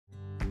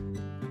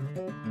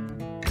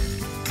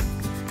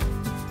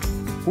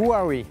Who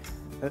are we?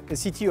 A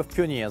city of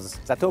pioneers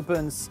that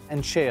opens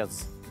and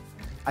shares,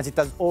 as it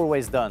has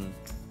always done.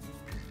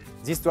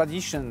 This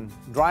tradition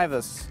drives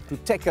us to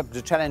take up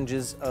the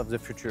challenges of the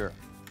future.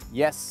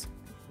 Yes,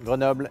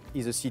 Grenoble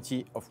is a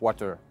city of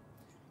water.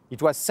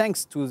 It was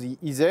thanks to the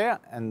Isère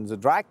and the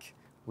Drac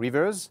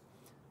rivers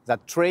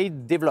that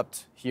trade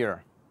developed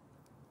here.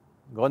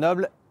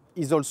 Grenoble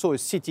is also a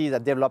city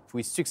that developed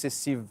with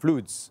successive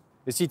floods,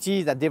 a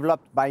city that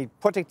developed by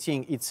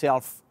protecting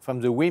itself from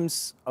the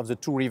whims of the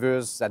two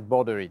rivers that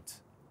border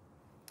it.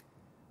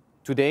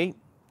 Today,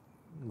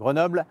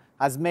 Grenoble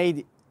has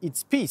made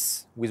its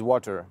peace with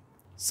water.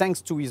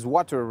 Thanks to its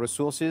water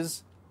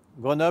resources,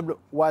 Grenoble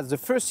was the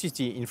first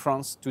city in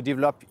France to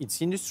develop its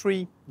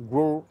industry,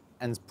 grow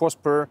and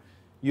prosper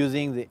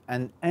using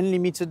an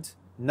unlimited,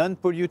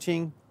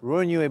 non-polluting,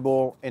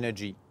 renewable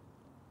energy.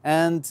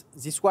 And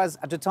this was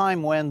at a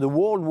time when the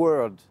whole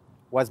world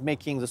was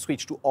making the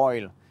switch to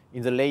oil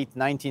in the late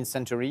 19th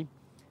century,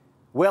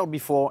 well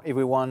before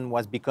everyone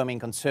was becoming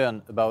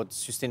concerned about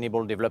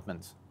sustainable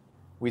development.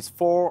 With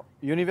 4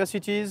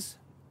 universities,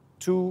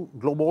 2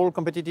 global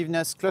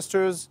competitiveness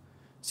clusters,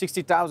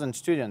 60,000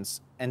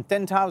 students and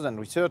 10,000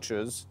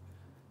 researchers,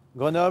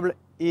 Grenoble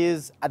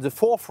is at the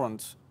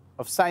forefront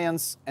of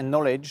science and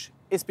knowledge,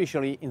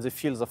 especially in the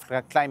fields of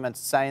climate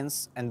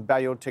science and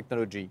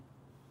biotechnology.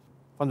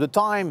 From the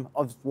time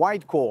of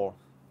white coal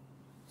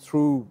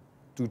through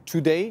to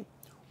today,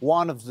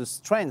 one of the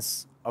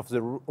strengths of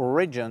the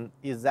region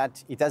is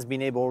that it has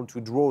been able to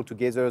draw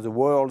together the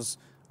worlds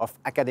of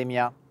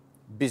academia,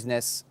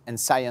 business and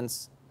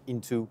science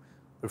into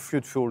a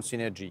fruitful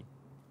synergy.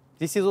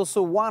 This is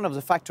also one of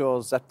the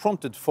factors that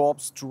prompted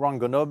Forbes to rank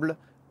Grenoble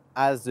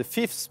as the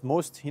 5th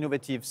most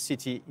innovative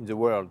city in the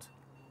world.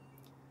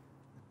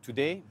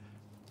 Today,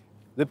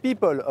 the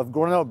people of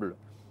Grenoble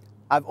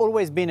have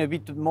always been a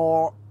bit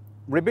more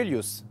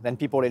rebellious than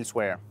people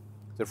elsewhere.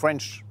 The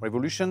French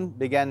Revolution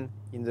began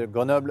in the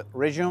Grenoble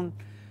region,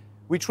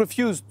 which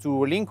refused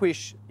to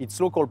relinquish its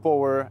local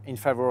power in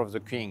favor of the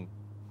king.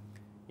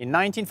 In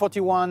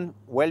 1941,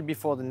 well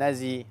before the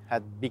Nazis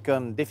had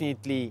become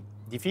definitely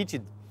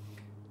defeated,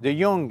 the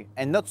young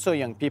and not so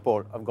young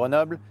people of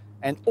Grenoble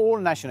and all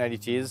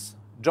nationalities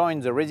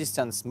joined the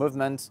resistance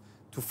movement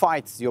to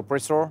fight the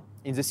oppressor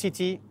in the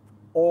city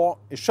or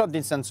a short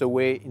distance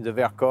away in the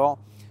Vercors,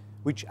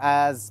 which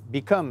has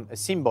become a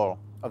symbol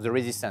of the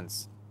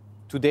resistance.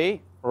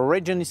 Today, our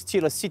region is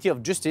still a city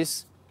of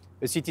justice,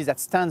 a city that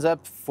stands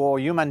up for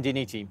human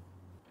dignity.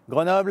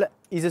 Grenoble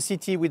is a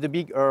city with a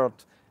big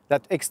heart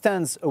that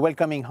extends a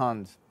welcoming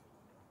hand.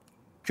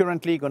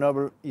 Currently,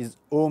 Grenoble is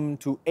home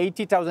to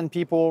 80,000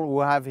 people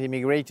who have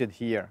immigrated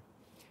here.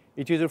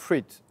 It is a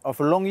fruit of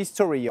a long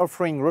history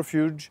offering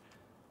refuge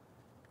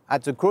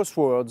at the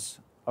crossroads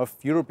of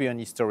European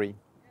history.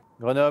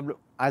 Grenoble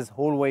has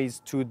always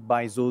stood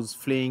by those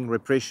fleeing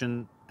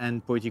repression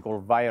and political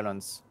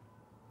violence.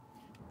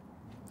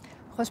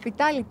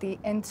 Hospitality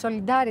and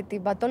solidarity,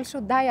 but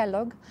also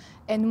dialogue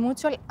and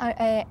mutual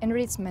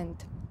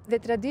enrichment. The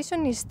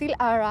tradition is still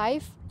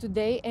alive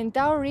today, and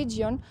our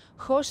region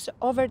hosts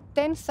over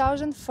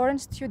 10,000 foreign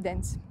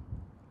students.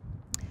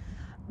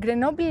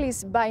 Grenoble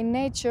is by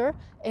nature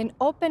an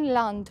open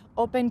land,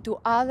 open to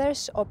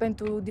others, open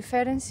to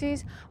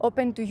differences,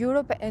 open to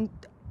Europe and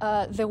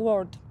the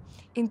world.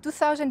 In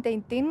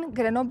 2018,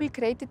 Grenoble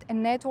created a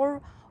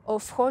network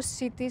of host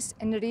cities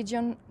and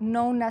region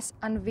known as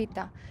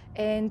Anvita,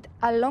 and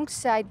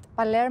alongside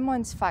Palermo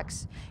and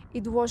Sfax,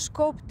 it was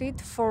co-opted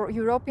for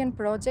European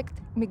project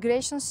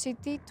Migration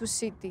City to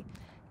City.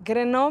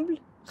 Grenoble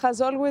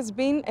has always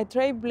been a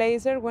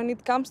trailblazer when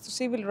it comes to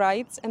civil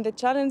rights and the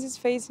challenges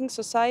facing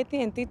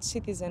society and its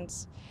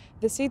citizens.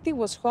 The city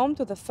was home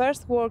to the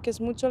first workers'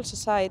 mutual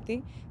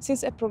society,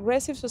 since a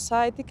progressive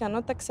society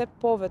cannot accept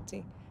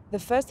poverty, the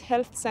first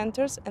health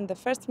centers and the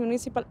first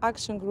municipal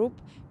action group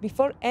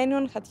before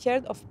anyone had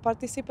heard of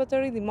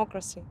participatory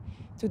democracy.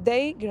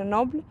 Today,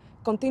 Grenoble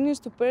continues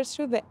to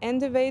pursue the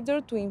endeavor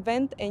to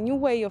invent a new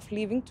way of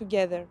living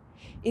together.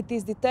 It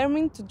is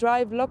determined to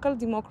drive local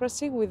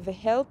democracy with the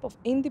help of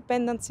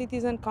independent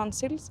citizen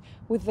councils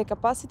with the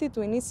capacity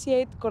to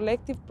initiate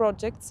collective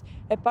projects,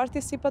 a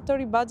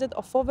participatory budget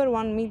of over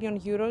 €1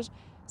 million,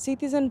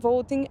 citizen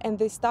voting and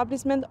the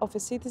establishment of a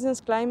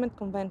citizens' climate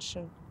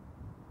convention.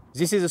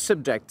 This is a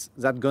subject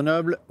that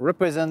Grenoble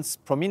represents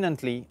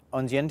prominently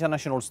on the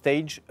international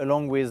stage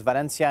along with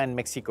Valencia and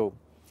Mexico.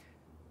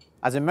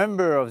 As a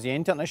member of the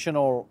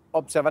International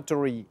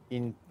Observatory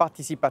in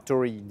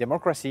Participatory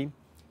Democracy,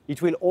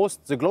 it will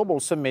host the Global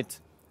Summit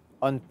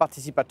on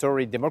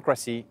Participatory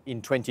Democracy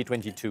in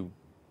 2022.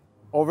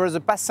 Over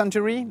the past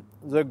century,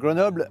 the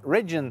Grenoble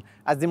region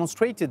has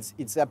demonstrated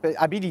its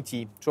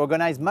ability to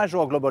organize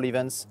major global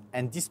events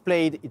and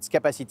displayed its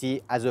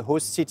capacity as a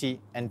host city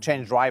and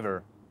change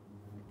driver.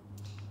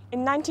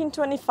 In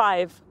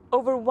 1925,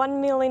 over 1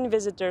 million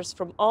visitors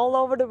from all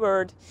over the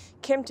world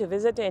came to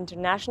visit the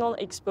International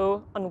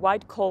Expo on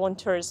White Coal and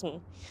Tourism,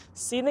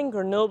 sealing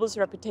Grenoble's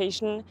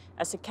reputation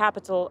as the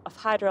capital of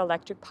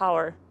hydroelectric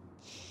power.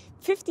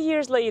 50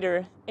 years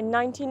later, in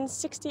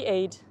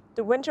 1968,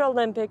 the Winter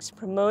Olympics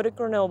promoted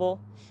Grenoble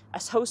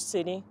as host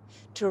city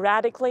to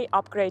radically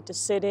upgrade the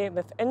city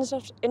with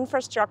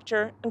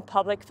infrastructure and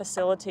public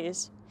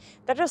facilities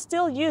that are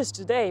still used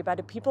today by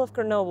the people of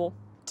Grenoble.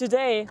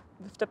 Today,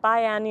 with the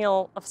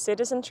biennial of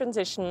citizen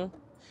transition,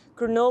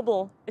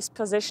 Grenoble is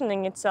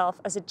positioning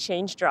itself as a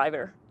change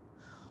driver.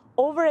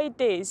 Over 8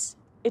 days,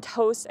 it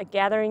hosts a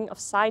gathering of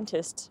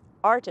scientists,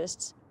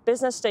 artists,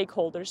 business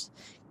stakeholders,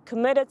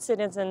 committed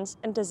citizens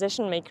and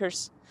decision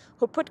makers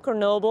who put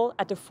Grenoble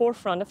at the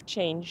forefront of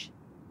change.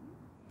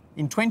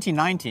 In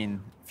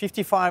 2019,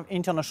 55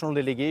 international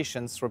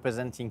delegations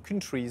representing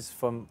countries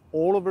from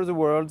all over the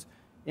world,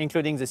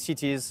 including the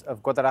cities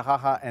of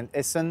Guadalajara and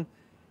Essen,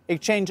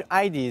 exchanged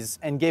ideas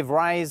and gave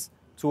rise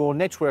to our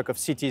network of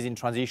cities in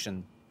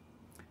transition.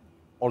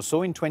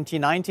 Also in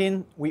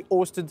 2019, we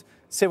hosted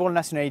several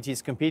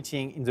nationalities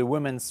competing in the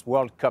Women's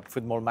World Cup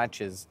football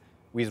matches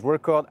with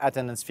record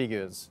attendance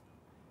figures.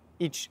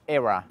 Each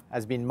era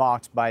has been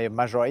marked by a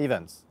major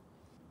event.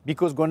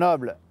 Because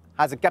Grenoble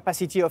has a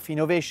capacity of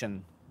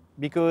innovation,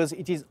 because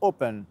it is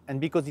open,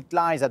 and because it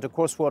lies at the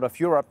crossroad of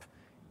Europe,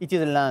 it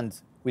is a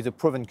land with a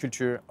proven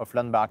culture of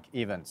landmark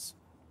events.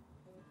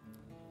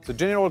 The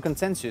general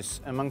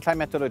consensus among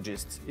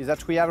climatologists is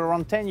that we have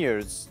around 10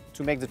 years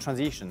to make the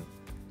transition,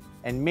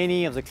 and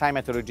many of the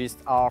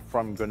climatologists are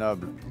from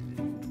Grenoble.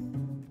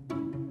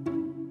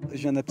 Je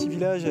viens d'un petit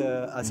village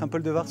à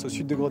Saint-Paul-de-Vars au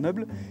sud de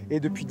Grenoble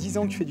et depuis 10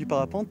 ans que je fais du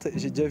parapente,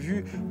 j'ai déjà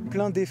vu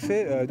plein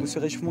d'effets de ce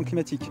réchauffement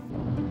climatique.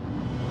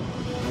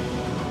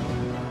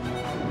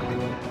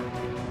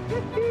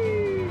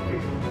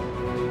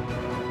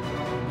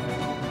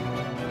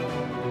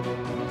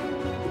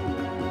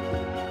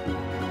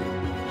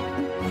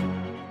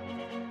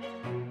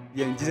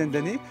 Il y a une dizaine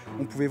d'années,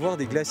 on pouvait voir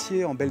des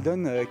glaciers en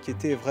Beldon qui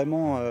étaient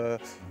vraiment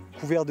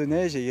couverts de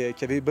neige et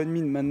qui avaient bonne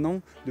mine. Maintenant,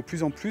 de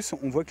plus en plus,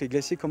 on voit que les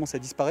glaciers commencent à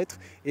disparaître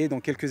et dans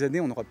quelques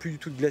années, on n'aura plus du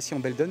tout de glaciers en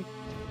Beldon.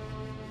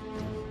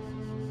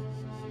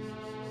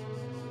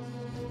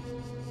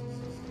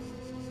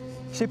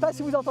 Je ne sais pas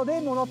si vous entendez,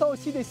 mais on entend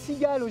aussi des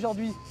cigales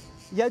aujourd'hui.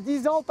 Il y a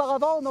 10 ans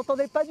auparavant, on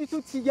n'entendait pas du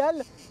tout de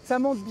cigales. Ça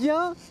montre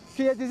bien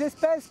qu'il y a des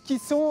espèces qui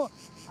sont,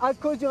 à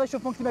cause du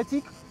réchauffement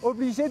climatique,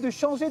 obligées de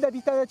changer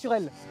d'habitat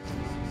naturel.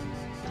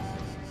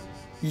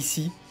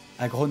 Ici,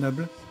 à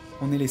Grenoble,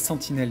 on est les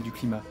sentinelles du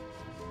climat.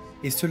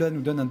 Et cela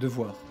nous donne un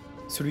devoir,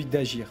 celui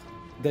d'agir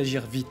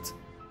vite.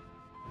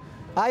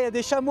 Ah, il y a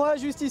des chamois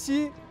juste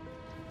ici.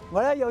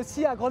 Voilà, il y a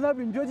aussi à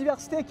Grenoble une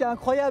biodiversité qui est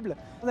incroyable.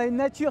 On a une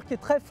nature qui est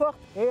très forte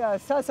et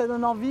ça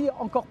donne envie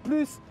encore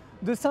plus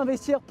de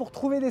s'investir pour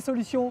trouver des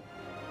solutions.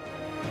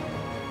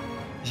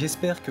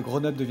 J'espère que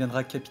Grenoble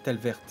deviendra capitale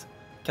verte,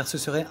 car ce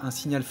serait un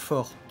signal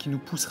fort qui nous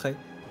pousserait,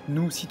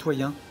 nous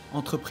citoyens,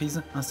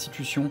 entreprises,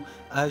 institutions,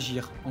 à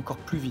agir encore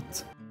plus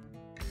vite.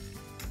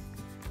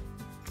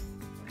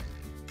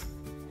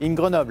 In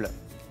Grenoble,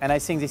 and I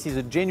think this is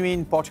a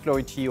genuine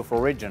particularity of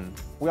our region,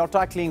 we are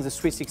tackling the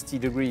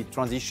 360-degree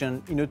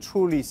transition in a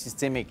truly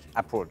systemic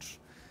approach.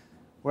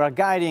 We are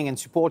guiding and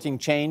supporting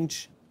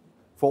change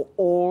for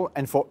all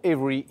and for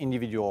every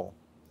individual.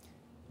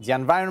 The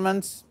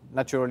environment,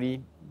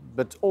 naturally,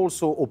 but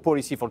also our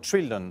policy for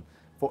children,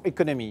 for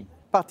economy,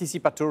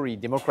 participatory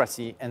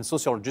democracy and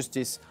social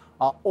justice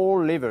are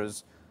all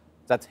levers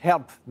that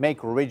help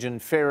make our region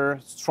fairer,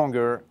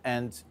 stronger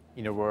and,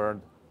 in a word,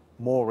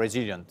 more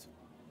resilient.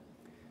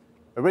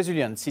 A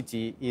resilient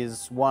city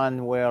is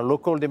one where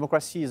local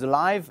democracy is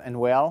alive and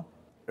well.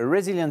 A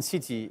resilient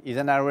city is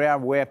an area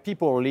where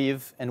people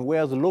live and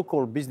where the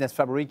local business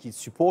fabric is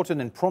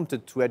supported and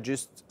prompted to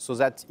adjust so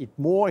that it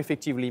more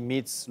effectively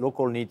meets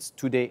local needs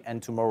today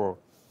and tomorrow.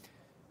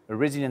 A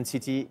resilient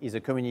city is a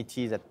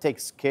community that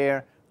takes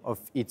care of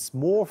its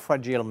more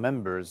fragile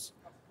members,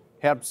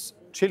 helps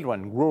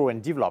children grow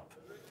and develop,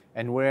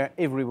 and where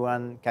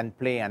everyone can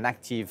play an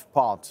active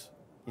part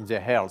in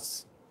their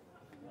health.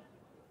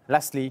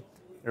 Lastly,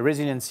 a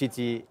resilient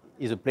city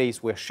is a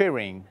place where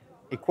sharing,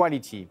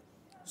 equality,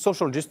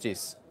 social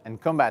justice, and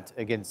combat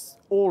against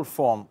all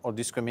forms of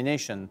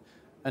discrimination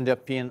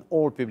underpin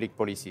all public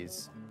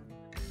policies.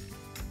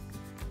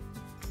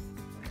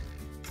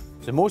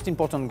 The most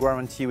important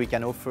guarantee we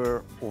can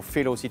offer our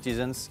fellow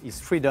citizens is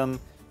freedom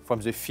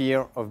from the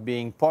fear of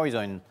being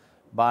poisoned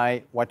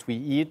by what we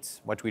eat,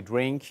 what we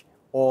drink,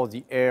 or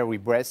the air we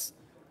breathe,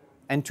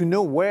 and to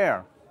know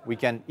where we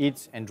can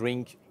eat and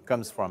drink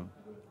comes from.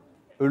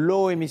 A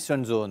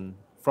low-emission zone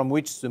from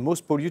which the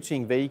most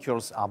polluting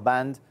vehicles are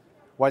banned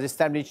was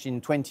established in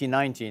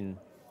 2019.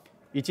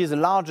 It is the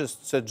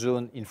largest such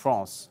zone in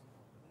France.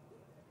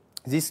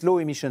 This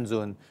low-emission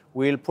zone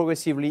will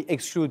progressively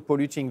exclude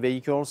polluting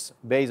vehicles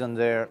based on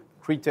their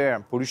criteria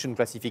pollution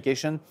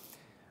classification,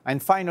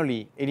 and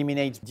finally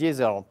eliminate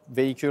diesel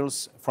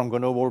vehicles from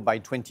Grenoble by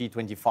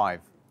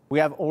 2025. We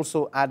have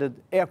also added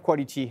air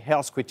quality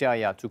health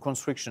criteria to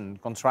construction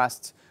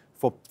contrasts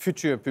for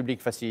future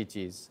public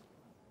facilities.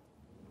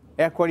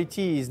 Air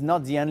quality is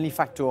not the only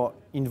factor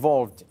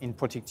involved in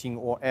protecting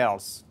our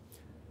health.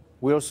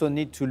 We also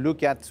need to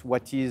look at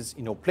what is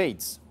in our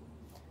plates.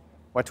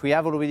 What we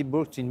have already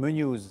booked in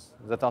menus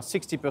that are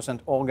 60%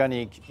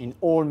 organic in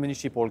all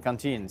municipal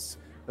canteens,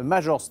 a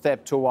major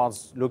step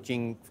towards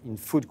looking in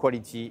food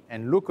quality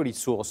and locally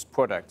sourced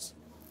products.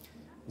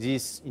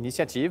 This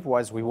initiative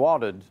was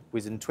rewarded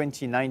with a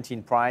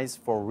 2019 prize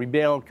for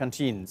Rebel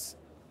Canteens.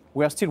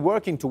 We are still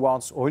working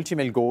towards our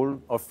ultimate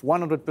goal of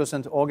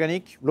 100%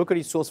 organic,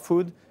 locally sourced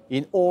food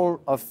in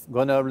all of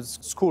Grenoble's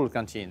school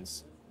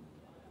canteens.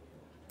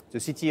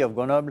 The city of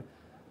Grenoble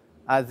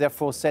has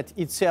therefore set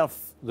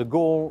itself the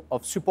goal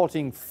of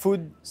supporting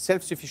food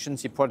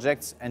self-sufficiency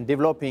projects and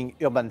developing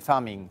urban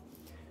farming.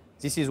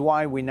 This is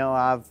why we now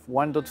have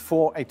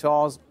 1.4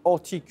 hectares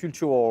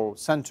horticultural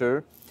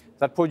center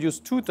that produce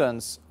 2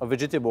 tons of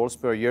vegetables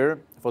per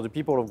year for the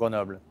people of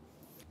Grenoble.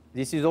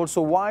 This is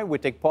also why we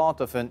take part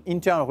of an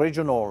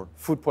inter-regional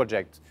food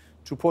project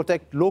to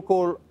protect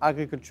local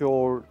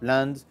agricultural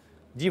land,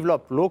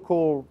 develop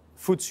local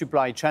food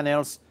supply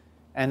channels,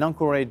 and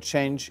encourage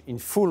change in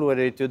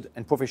food-related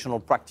and professional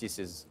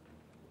practices.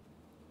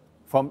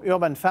 From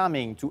urban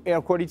farming to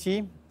air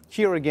quality,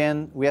 here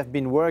again we have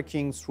been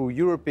working through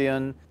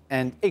European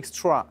and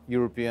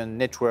extra-European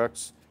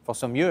networks for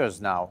some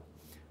years now.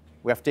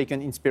 We have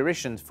taken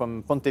inspiration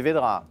from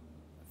Pontevedra,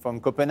 from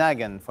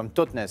Copenhagen, from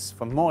Totnes,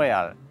 from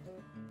Montreal.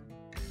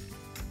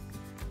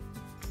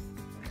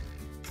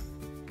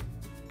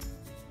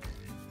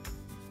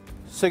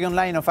 Second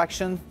line of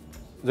action,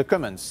 the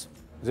commons.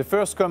 The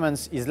first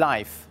commons is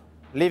life,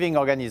 living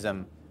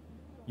organism.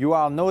 You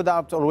are no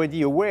doubt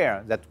already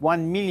aware that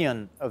 1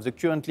 million of the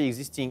currently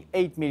existing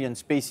 8 million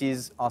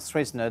species are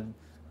threatened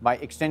by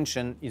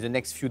extinction in the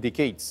next few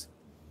decades.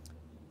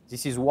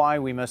 This is why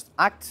we must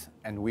act,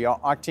 and we are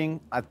acting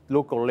at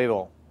local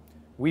level.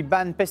 We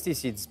banned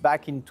pesticides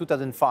back in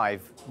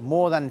 2005,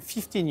 more than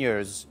 15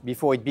 years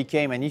before it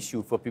became an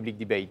issue for public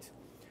debate.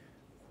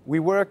 We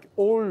work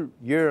all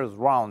years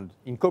round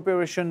in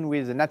cooperation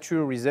with the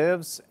natural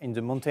reserves in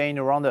the mountain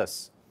around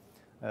us,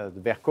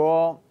 the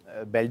Vercors,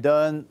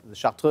 Beldon, the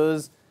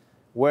Chartreuse,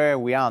 where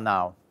we are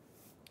now.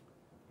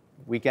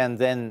 We can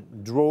then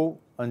draw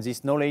on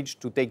this knowledge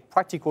to take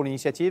practical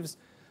initiatives,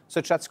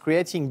 such as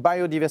creating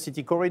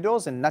biodiversity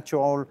corridors and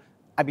natural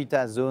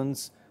habitat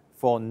zones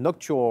for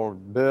nocturnal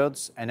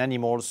birds and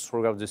animals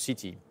throughout the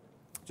city.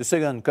 The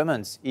second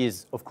commons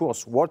is, of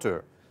course,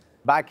 water.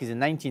 Back in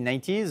the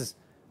 1990s,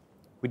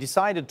 we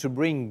decided to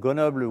bring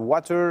Grenoble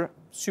water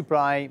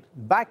supply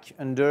back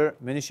under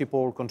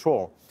municipal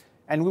control,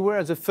 and we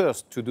were the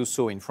first to do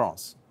so in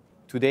France.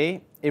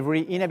 Today,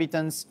 every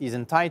inhabitant is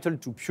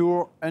entitled to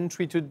pure,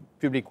 untreated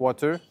public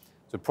water,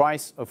 the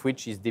price of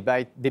which is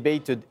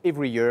debated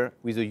every year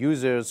with the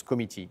users'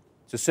 committee.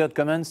 The third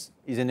commons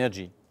is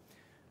energy.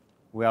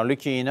 We are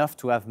lucky enough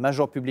to have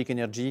major public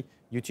energy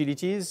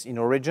utilities in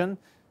our region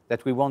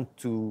that we want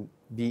to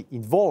be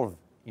involved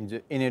in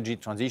the energy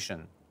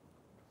transition.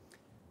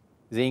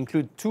 They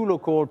include 2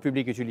 local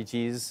public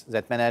utilities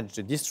that manage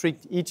the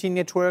district heating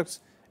networks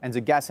and the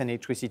gas and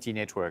electricity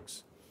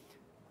networks.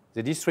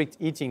 The district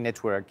heating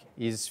network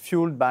is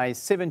fueled by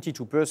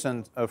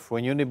 72% of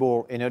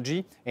renewable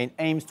energy and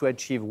aims to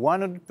achieve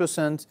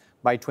 100%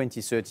 by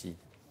 2030.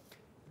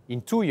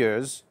 In 2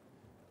 years,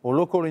 our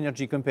local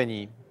energy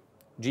company,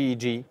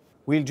 GEG,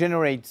 will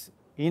generate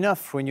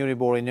enough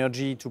renewable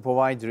energy to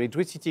provide the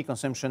electricity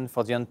consumption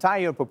for the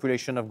entire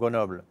population of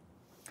Grenoble.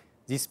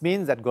 This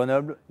means that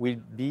Grenoble will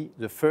be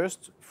the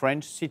first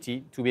French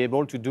city to be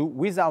able to do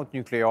without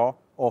nuclear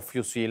or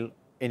fossil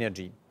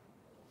energy.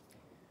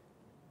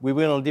 We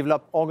will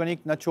develop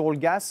organic natural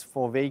gas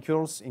for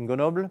vehicles in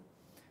Grenoble.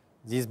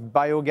 This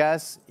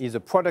biogas is a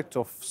product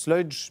of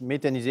sludge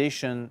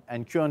methanization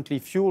and currently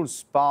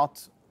fuels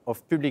part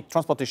of public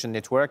transportation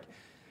network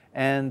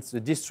and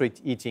the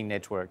district heating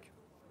network.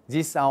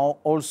 These are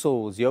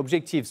also the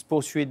objectives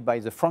pursued by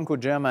the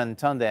Franco-German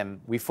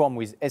tandem we formed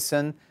with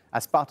Essen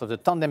as part of the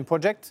Tandem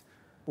project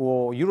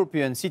or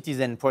European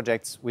citizen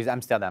projects with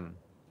Amsterdam.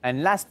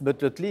 And last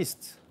but not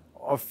least,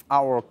 of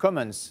our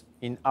commons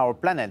in our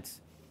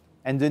planet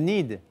and the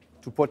need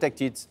to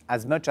protect it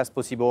as much as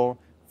possible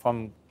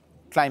from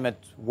climate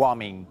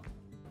warming.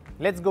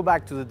 Let's go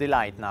back to the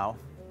delight now.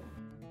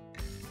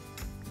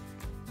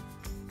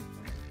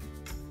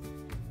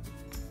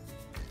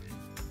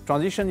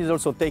 Transition is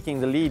also taking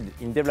the lead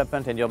in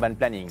development and urban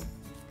planning.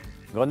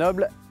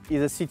 Grenoble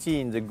is a city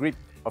in the grip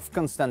of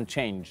constant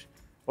change.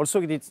 Also,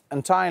 it is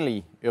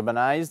entirely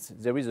urbanized.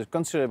 There is a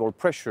considerable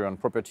pressure on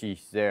property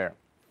there.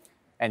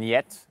 And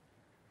yet,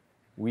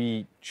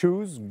 we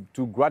choose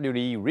to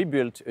gradually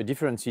rebuild a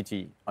different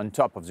city on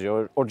top of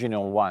the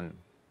original one,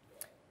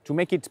 to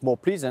make it more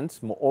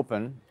pleasant, more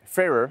open,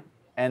 fairer,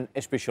 and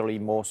especially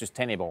more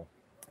sustainable.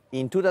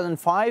 In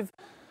 2005,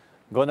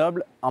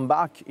 Grenoble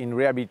embarked in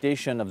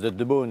rehabilitation of the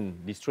Beaune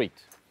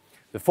district.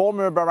 The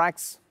former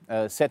barracks,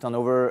 set on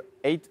over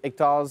 8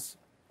 hectares,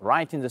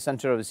 right in the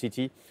center of the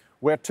city,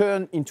 were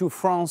turned into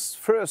France's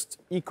first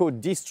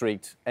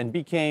eco-district and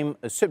became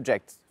a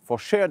subject for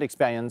shared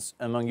experience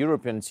among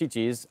European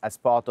cities as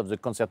part of the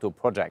Concerto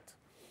project.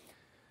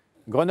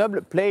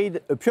 Grenoble played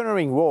a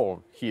pioneering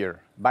role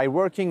here by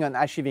working on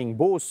achieving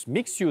both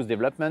mixed-use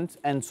development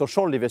and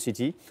social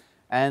diversity,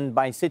 and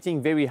by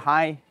setting very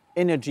high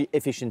energy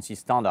efficiency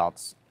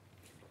standards.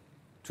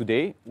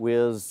 Today,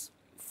 with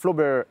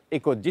Flaubert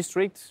Eco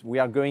District, we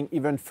are going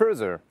even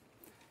further.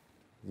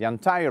 The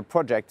entire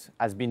project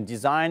has been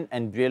designed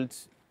and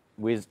built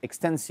with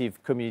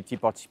extensive community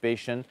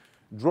participation,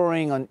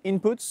 drawing on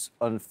inputs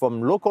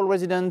from local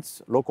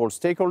residents, local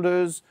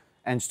stakeholders,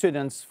 and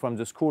students from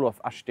the School of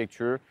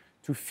Architecture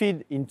to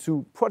feed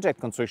into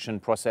project construction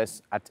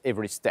process at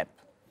every step.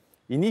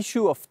 In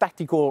issue of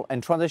tactical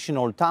and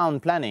transitional town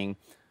planning,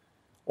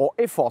 or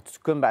effort to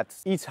combat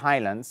heat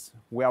islands,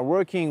 we are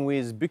working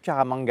with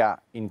Bucaramanga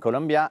in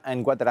Colombia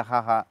and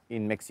Guadalajara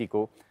in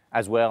Mexico,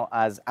 as well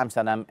as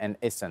Amsterdam and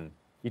Essen.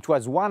 It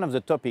was one of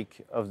the topics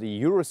of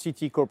the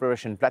Eurocity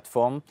Cooperation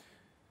Platform,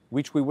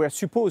 which we were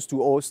supposed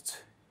to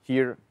host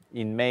here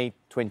in May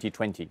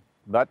 2020.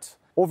 But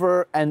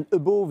over and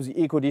above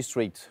the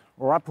eco-district,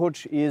 our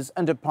approach is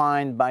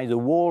underpinned by the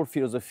whole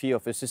philosophy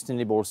of a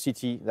sustainable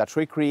city that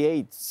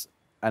recreates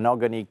an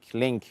organic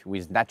link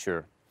with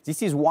nature.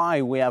 This is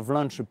why we have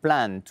launched a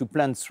plan to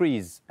plant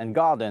trees and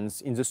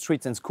gardens in the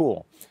streets and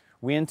schools.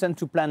 We intend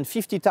to plant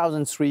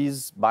 50,000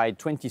 trees by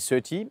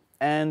 2030,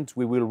 and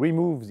we will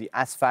remove the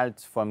asphalt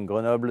from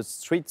Grenoble's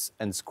streets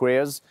and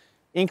squares,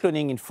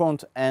 including in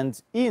front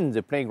and in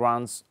the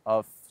playgrounds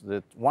of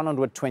the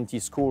 120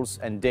 schools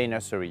and day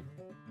nursery.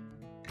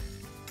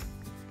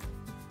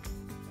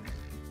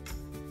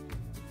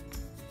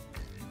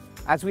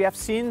 As we have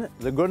seen,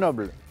 the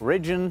Grenoble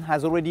region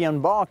has already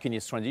embarked in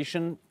its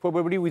transition,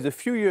 probably with a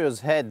few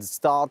years head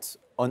start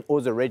on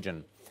other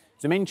regions.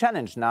 The main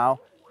challenge now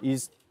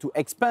is to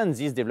expand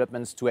these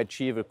developments to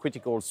achieve a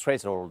critical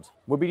threshold.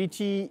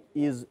 Mobility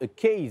is a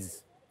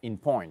case in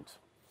point.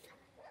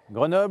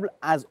 Grenoble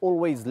has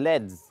always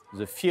led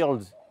the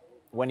field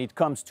when it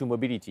comes to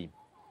mobility.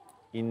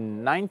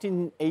 In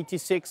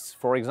 1986,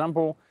 for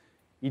example,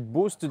 it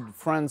boasted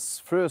France's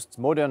first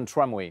modern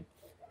tramway.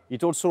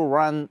 It also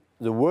ran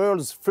the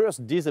world's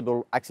first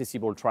disabled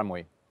accessible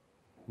tramway.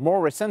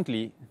 More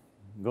recently,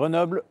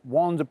 Grenoble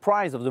won the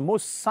prize of the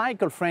most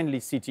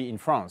cycle-friendly city in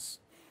France.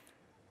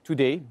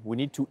 Today, we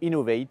need to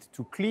innovate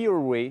to clear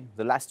away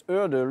the last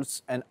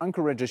hurdles and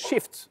encourage a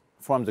shift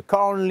from the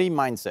car-only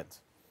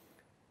mindset.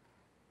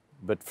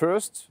 But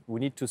first, we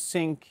need to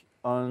think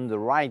on the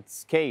right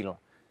scale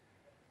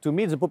to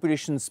meet the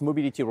population's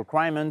mobility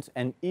requirement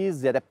and ease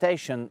the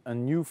adaptation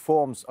and new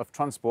forms of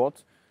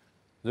transport.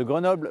 The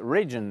Grenoble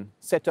region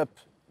set up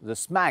the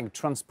SMAG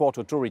Transport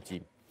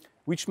Authority,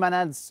 which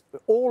manages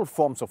all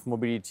forms of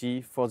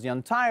mobility for the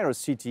entire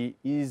city,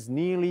 is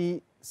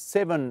nearly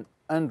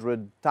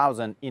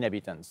 700,000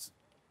 inhabitants.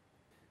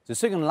 The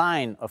second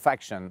line of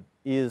action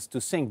is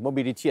to think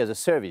mobility as a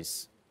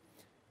service.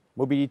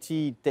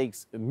 Mobility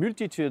takes a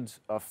multitude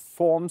of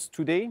forms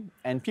today,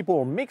 and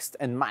people mix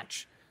and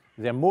match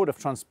their mode of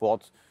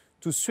transport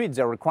to suit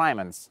their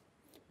requirements.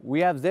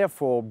 We have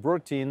therefore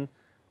brought in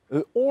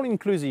an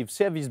all-inclusive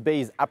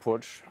service-based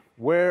approach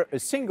where a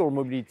single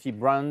mobility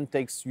brand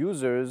takes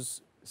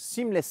users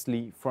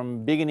seamlessly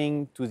from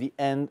beginning to the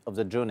end of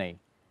the journey.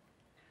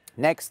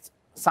 Next,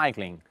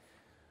 cycling.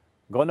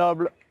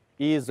 Grenoble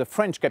is the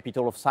French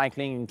capital of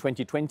cycling in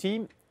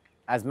 2020.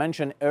 As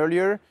mentioned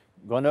earlier,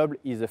 Grenoble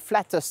is the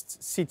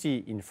flattest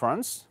city in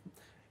France,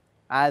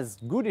 has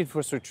good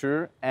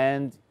infrastructure,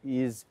 and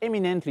is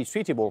eminently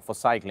suitable for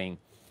cycling.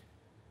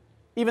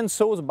 Even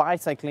so, the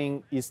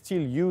bicycling is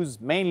still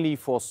used mainly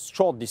for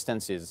short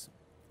distances.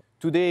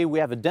 Today, we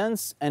have a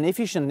dense and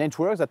efficient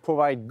network that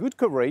provides good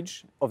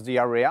coverage of the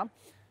area,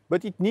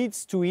 but it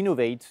needs to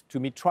innovate to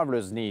meet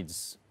travelers'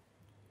 needs.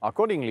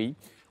 Accordingly,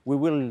 we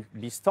will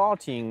be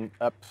starting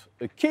up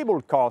a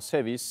cable car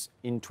service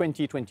in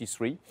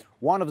 2023,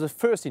 one of the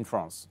first in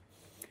France.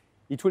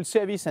 It will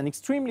service an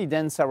extremely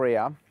dense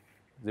area,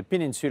 the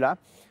peninsula,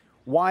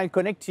 while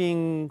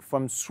connecting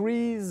from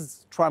 3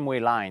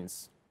 tramway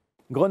lines.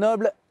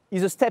 Grenoble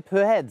is a step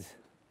ahead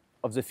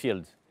of the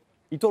field.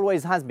 It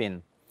always has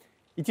been.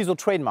 It is a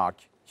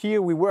trademark.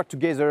 Here we work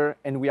together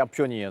and we are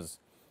pioneers.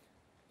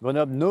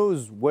 Grenoble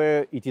knows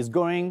where it is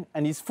going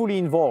and is fully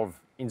involved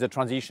in the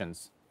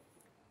transitions.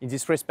 In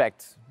this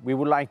respect, we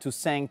would like to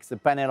thank the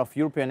panel of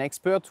European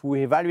experts who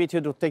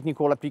evaluated our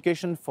technical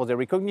application for the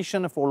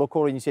recognition of our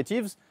local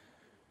initiatives,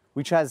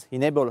 which has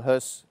enabled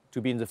us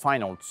to be in the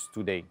finals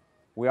today.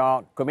 We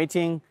are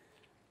committing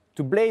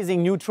to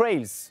blazing new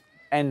trails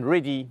and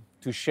ready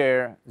to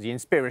share the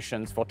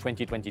inspirations for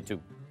 2022.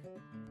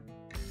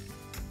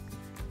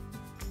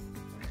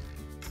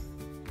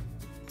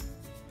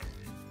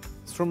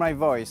 Through my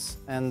voice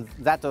and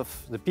that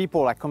of the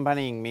people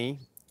accompanying me,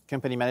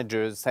 company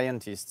managers,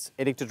 scientists,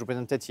 elected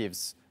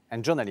representatives,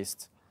 and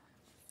journalists,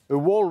 a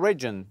whole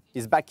region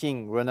is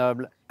backing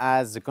Grenoble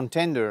as a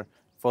contender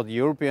for the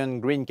European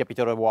Green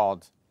Capital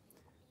Award.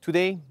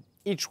 Today,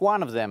 each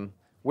one of them,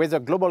 whether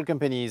global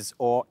companies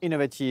or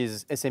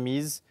innovative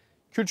SMEs,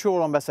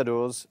 cultural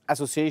ambassadors,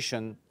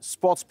 associations,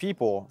 sports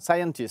people,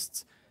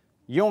 scientists,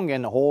 young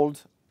and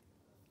old,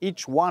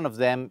 each one of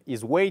them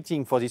is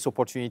waiting for this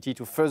opportunity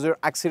to further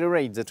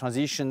accelerate the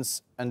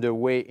transitions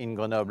underway in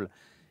Grenoble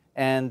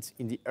and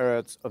in the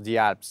heart of the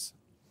Alps.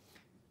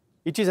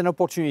 It is an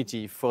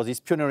opportunity for this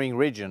pioneering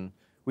region,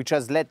 which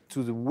has led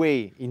to the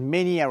way in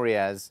many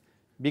areas,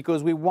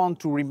 because we want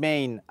to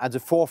remain at the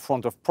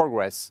forefront of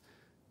progress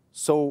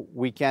so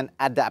we can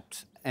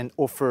adapt and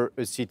offer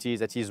a city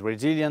that is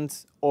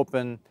resilient,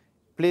 open,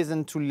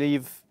 pleasant to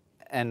live,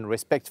 and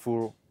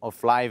respectful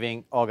of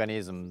living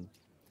organisms.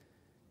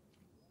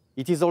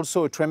 It is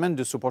also a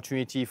tremendous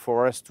opportunity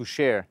for us to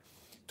share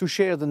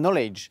the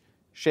knowledge,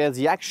 share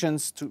the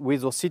actions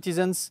with our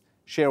citizens,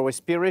 share our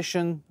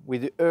aspiration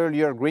with the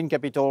earlier green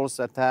capitals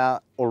that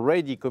are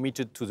already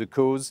committed to the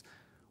cause,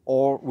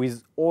 or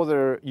with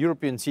other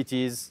European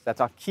cities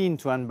that are keen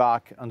to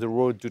embark on the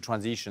road to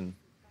transition.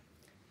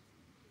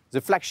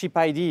 The flagship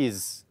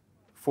ideas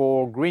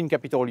for Green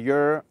Capital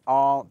Year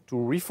are to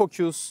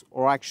refocus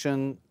our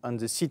action on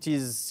the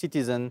city's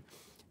citizen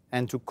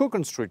and to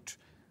co-construct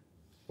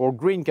our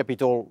green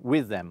capital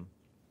with them.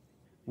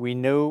 We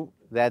know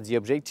that the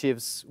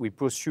objectives we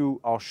pursue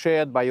are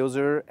shared by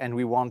others, and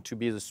we want to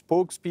be the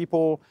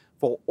spokespeople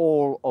for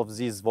all of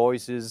these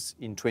voices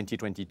in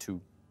 2022.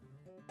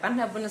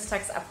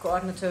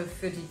 Bundestagsabgeordnete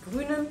für die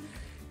Grünen.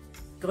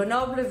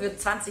 Grenoble wird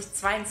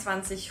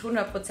 2022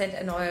 100%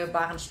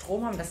 erneuerbaren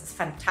Strom haben. Das ist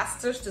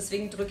fantastisch.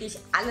 Deswegen drücke ich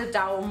alle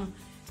Daumen,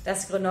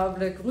 dass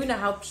Grenoble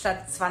grüne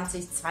Hauptstadt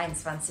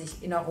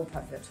 2022 in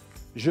Europa wird.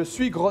 Je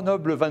suis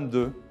Grenoble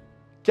 22,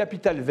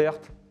 capitale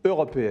verte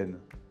européenne.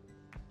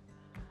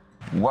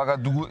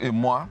 Ouagadougou et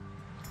moi,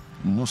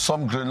 nous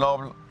sommes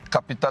Grenoble,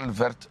 capitale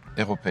verte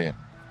européenne.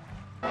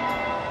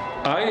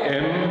 I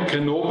am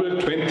Grenoble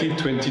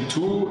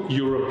 2022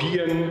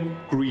 European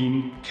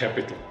Green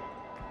Capital.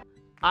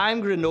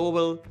 I'm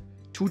Grenoble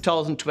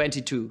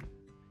 2022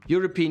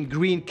 European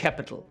Green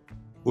Capital.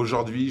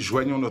 Aujourd'hui,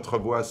 joignons notre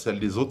voix à celle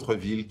des autres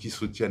villes qui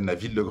soutiennent la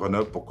ville de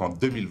Grenoble pour qu'en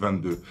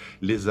 2022,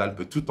 les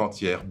Alpes tout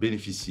entières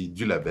bénéficient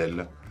du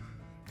label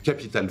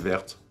Capitale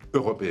verte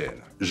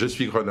européenne. Je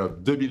suis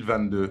Grenoble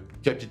 2022,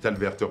 capitale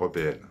verte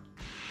européenne.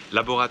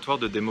 Laboratoire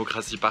de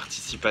démocratie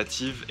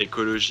participative,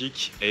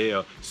 écologique et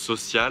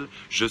sociale,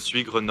 je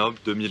suis Grenoble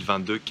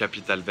 2022,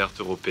 capitale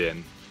verte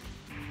européenne.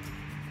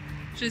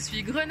 Je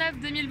suis Grenoble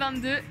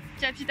 2022,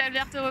 capitale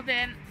verte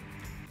européenne.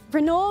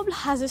 Grenoble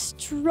has a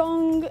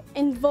strong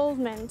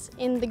involvement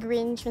in the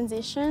green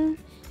transition.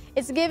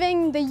 It's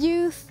giving the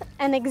youth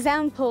an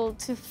example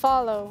to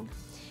follow.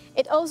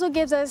 It also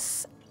gives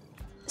us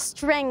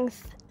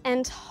strength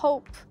and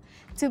hope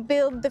to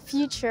build the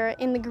future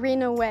in the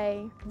greener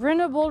way.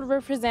 Grenoble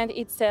represents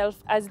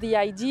itself as the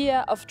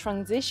idea of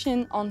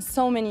transition on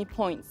so many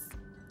points.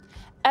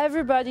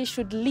 Everybody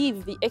should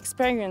live the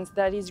experience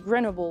that is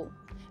Grenoble,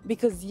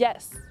 because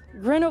yes,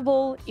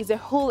 Grenoble is a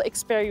whole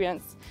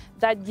experience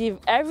that gives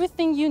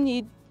everything you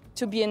need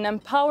to be an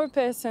empowered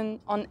person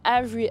on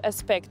every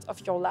aspect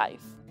of your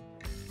life.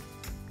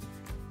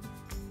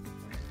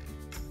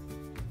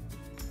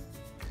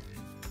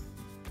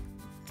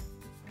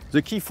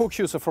 The key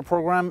focus of our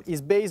program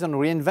is based on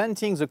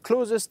reinventing the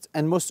closest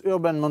and most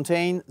urban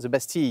mountain, the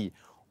Bastille,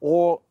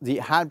 or the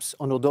Alps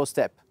on our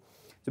doorstep.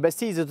 The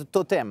Bastille is a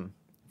totem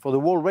for the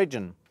whole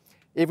region.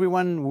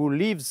 Everyone who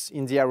lives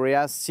in the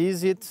area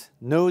sees it,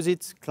 knows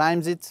it,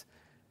 climbs it.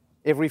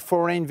 Every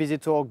foreign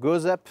visitor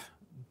goes up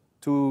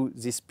to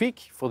this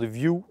peak for the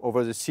view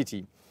over the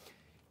city.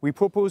 We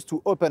propose to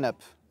open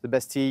up the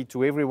Bastille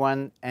to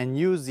everyone and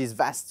use this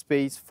vast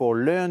space for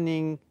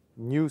learning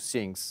new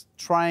things,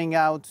 trying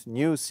out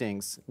new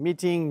things,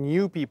 meeting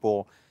new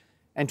people,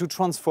 and to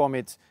transform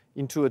it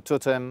into a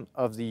totem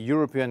of the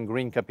European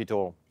Green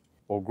Capital.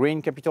 Our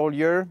Green Capital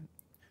Year,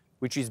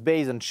 which is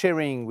based on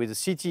sharing with the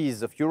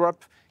cities of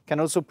Europe, can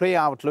also play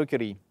out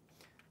locally.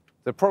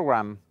 The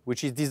program,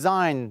 which is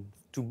designed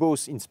to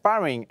both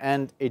inspiring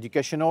and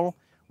educational,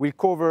 will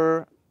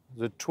cover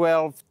the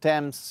 12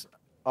 themes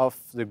of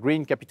the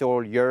Green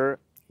Capital Year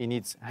in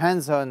its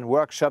hands-on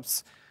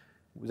workshops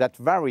that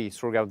vary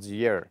throughout the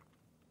year.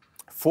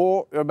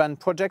 4 urban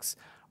projects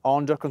are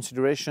under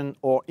consideration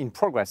or in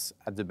progress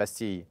at the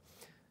Bastille.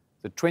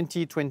 The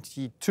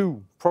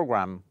 2022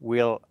 program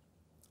will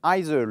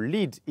either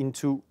lead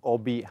into or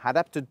be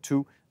adapted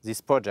to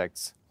these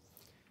projects.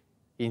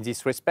 In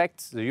this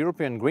respect, the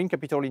European Green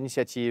Capital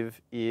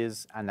Initiative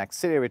is an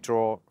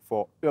accelerator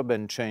for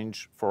urban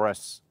change for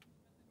us.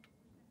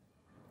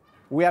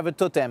 We have a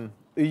totem,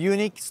 a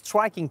unique,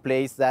 striking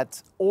place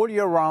that all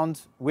year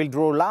round will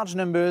draw large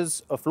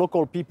numbers of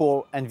local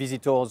people and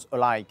visitors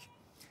alike.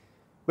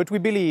 But we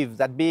believe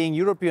that being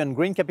European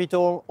Green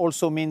Capital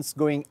also means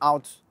going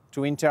out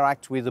to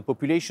interact with the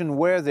population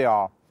where they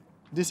are.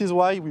 This is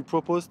why we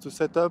propose to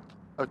set up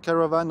a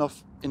caravan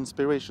of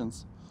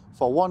inspirations.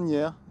 For 1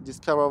 year, this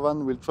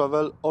caravan will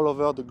travel all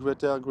over the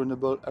greater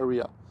Grenoble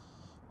area,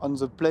 on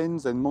the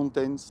plains and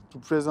mountains, to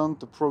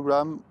present the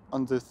program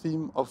on the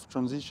theme of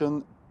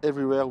transition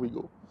everywhere we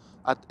go,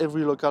 at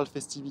every local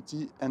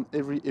festivity and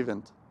every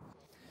event.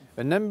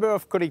 A number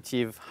of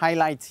collective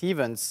highlight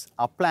events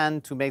are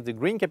planned to make the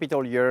Green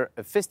Capital Year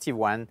a festive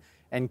one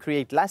and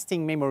create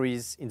lasting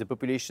memories in the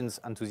population's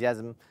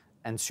enthusiasm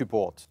and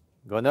support.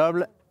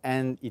 Grenoble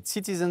and its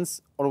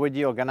citizens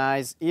already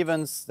organize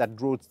events that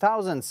draw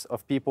thousands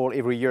of people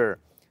every year,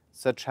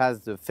 such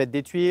as the Fête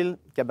des Tuiles,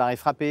 Cabaret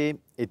Frappé,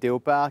 Été au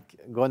Parc,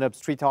 Grenoble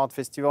Street Art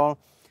Festival,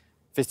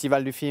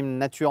 Festival du film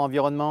Nature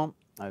Environnement,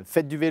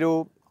 Fête du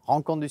vélo,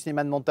 Rencontre du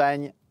cinéma de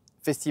montagne,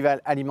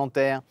 Festival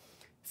alimentaire,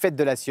 Fête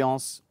de la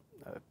science,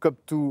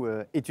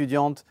 COP2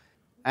 étudiante,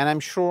 and I'm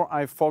sure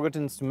I've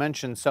forgotten to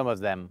mention some of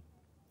them.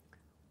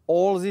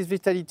 All this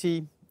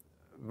vitality,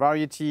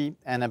 variety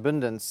and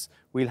abundance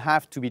will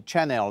have to be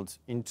channeled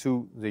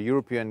into the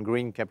European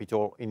Green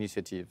Capital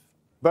Initiative.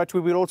 But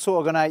we will also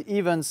organize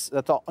events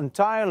that are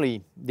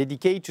entirely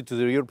dedicated to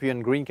the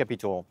European Green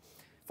Capital.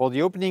 For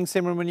the opening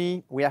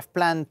ceremony, we have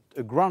planned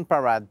a grand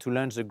parade to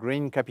launch the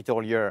Green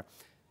Capital Year.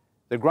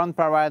 The Grand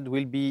Parade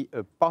will be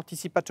a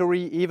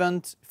participatory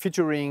event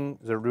featuring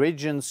the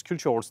region's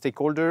cultural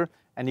stakeholders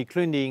and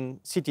including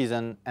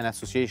citizens and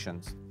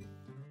associations.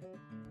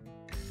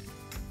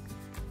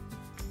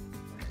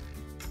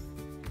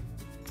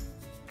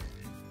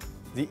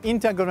 The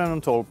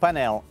Intergovernmental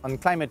Panel on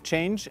Climate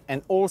Change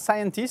and all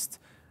scientists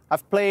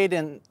have played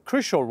a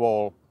crucial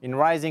role in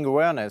raising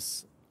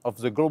awareness of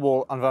the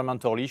global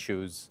environmental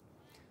issues.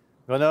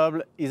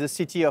 Grenoble is a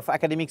city of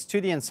academic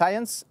study and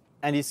science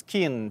and is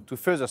keen to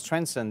further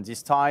strengthen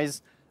these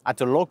ties at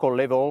a local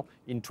level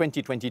in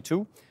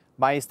 2022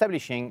 by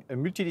establishing a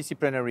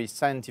multidisciplinary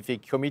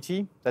scientific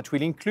committee that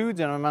will include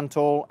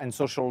environmental and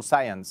social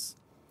science.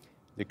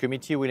 The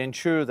committee will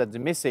ensure that the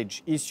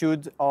message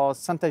issued are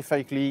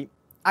scientifically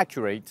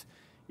accurate.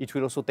 It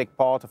will also take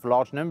part of a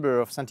large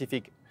number of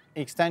scientific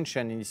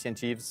extension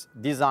initiatives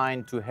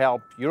designed to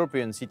help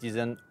European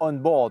citizens on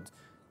board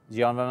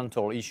the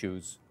environmental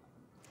issues.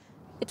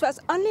 It was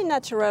only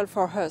natural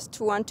for us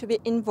to want to be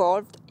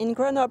involved in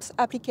Grenoble's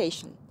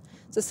application.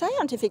 The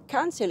Scientific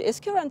Council is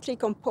currently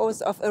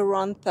composed of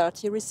around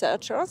 30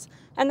 researchers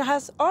and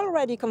has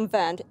already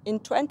convened in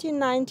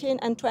 2019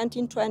 and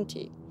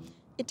 2020.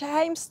 It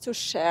aims to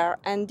share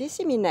and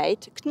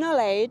disseminate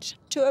knowledge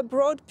to a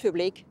broad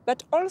public,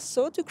 but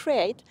also to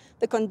create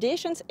the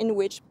conditions in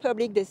which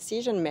public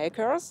decision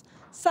makers,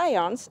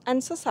 science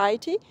and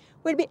society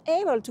will be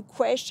able to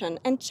question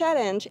and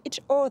challenge each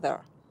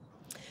other.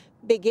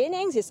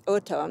 Beginning this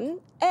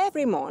autumn,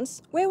 every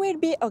month we will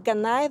be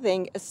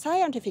organizing a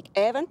scientific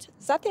event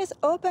that is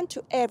open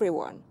to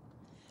everyone.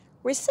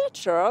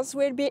 Researchers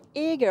will be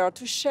eager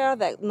to share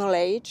their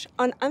knowledge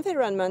on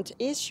environment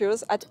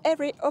issues at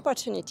every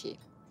opportunity,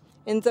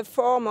 in the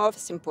form of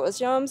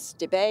symposiums,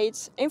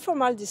 debates,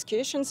 informal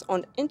discussions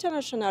on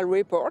international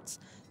reports,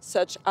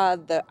 such as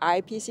the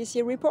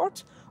IPCC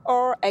report,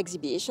 or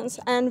exhibitions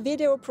and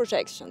video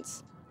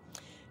projections.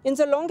 In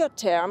the longer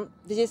term,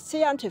 the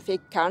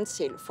Scientific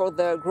Council for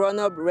the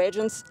Grenoble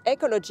region's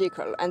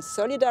ecological and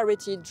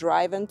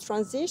solidarity-driven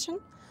transition,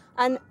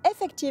 an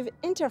effective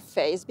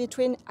interface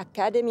between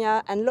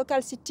academia and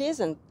local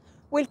citizens,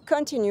 will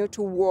continue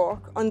to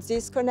work on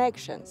these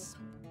connections.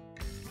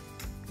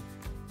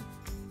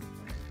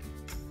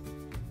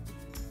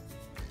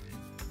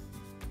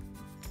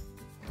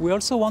 We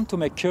also want to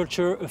make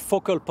culture a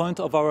focal point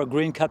of our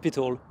Green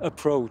Capital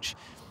approach.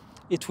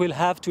 It will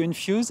have to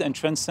infuse and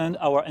transcend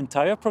our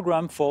entire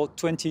program for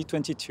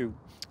 2022.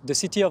 The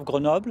city of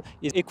Grenoble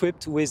is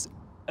equipped with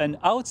an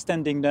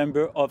outstanding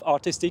number of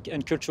artistic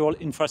and cultural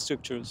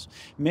infrastructures.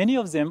 Many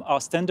of them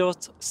are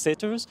standard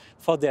setters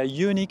for their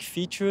unique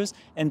features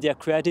and their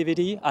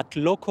creativity at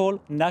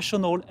local,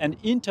 national and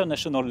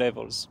international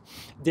levels.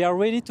 They are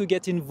ready to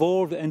get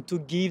involved and to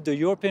give the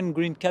European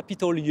Green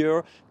Capital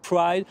Year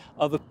pride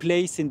of a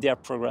place in their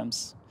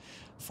programs.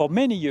 For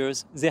many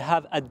years, they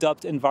have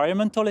adopted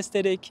environmental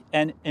aesthetic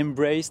and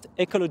embraced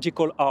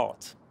ecological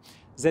art.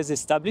 These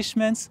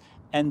establishments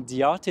and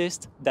the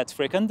artists that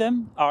frequent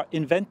them are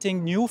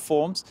inventing new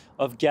forms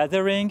of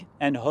gathering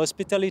and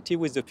hospitality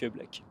with the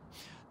public.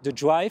 The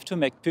drive to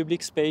make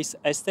public space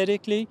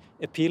aesthetically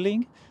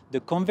appealing, the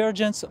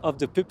convergence of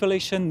the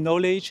population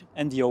knowledge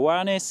and the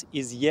awareness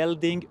is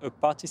yielding a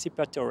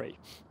participatory,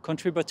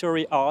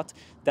 contributory art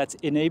that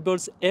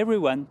enables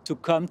everyone to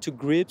come to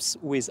grips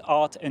with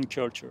art and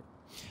culture.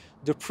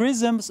 The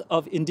prisms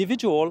of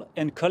individual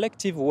and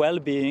collective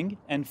well-being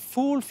and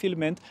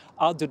fulfillment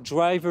are the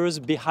drivers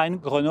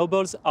behind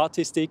Grenoble's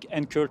artistic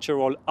and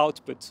cultural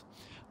output.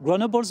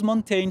 Grenoble's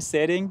mountain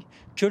setting,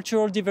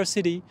 cultural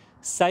diversity,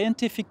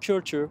 scientific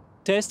culture,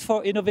 taste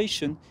for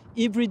innovation,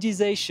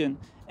 hybridization,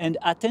 and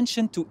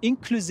attention to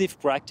inclusive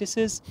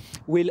practices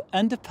will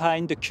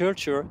underpin the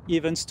culture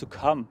events to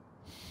come.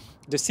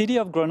 The city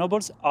of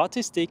Grenoble's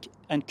artistic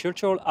and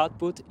cultural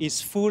output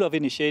is full of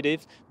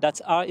initiatives that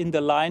are in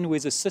the line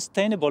with a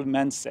sustainable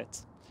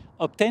mindset.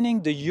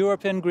 Obtaining the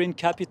European Green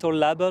Capital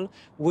label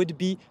would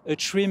be a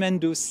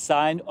tremendous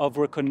sign of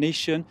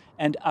recognition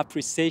and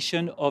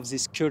appreciation of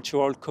this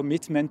cultural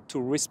commitment to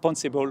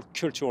responsible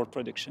cultural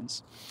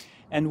productions,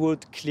 and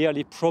would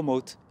clearly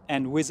promote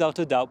and, without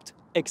a doubt,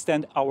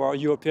 extend our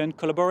European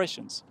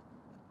collaborations.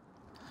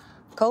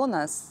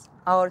 Kaunas,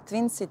 our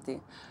twin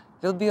city,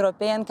 will be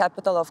European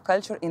Capital of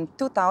Culture in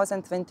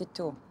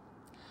 2022.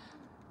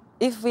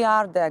 If we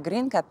are the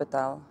green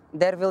capital,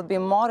 there will be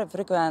more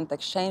frequent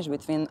exchange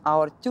between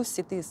our two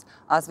cities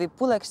as we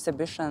pool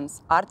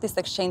exhibitions, artist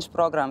exchange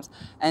programs,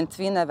 and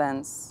twin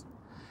events.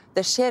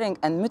 The sharing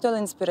and mutual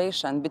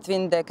inspiration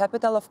between the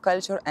capital of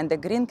culture and the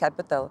green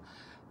capital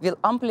will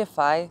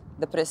amplify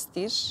the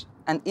prestige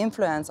and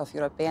influence of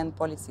European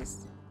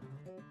policies.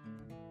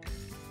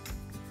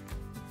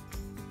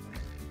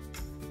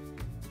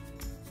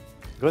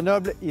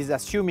 Grenoble is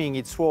assuming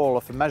its role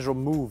of a major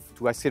move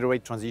to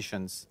accelerate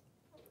transitions.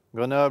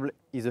 Grenoble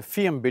is a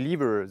firm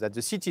believer that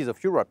the cities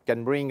of Europe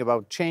can bring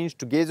about change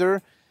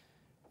together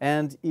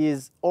and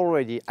is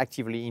already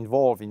actively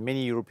involved in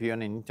many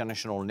European and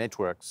international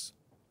networks.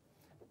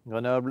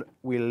 Grenoble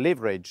will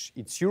leverage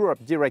its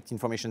Europe Direct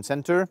Information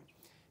Center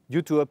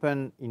due to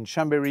open in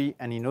Chambéry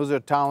and in other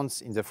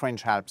towns in the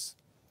French Alps.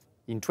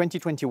 In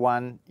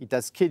 2021, it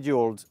has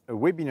scheduled a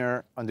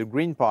webinar on the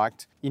Green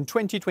Pact. In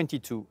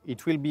 2022,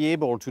 it will be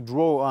able to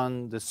draw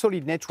on the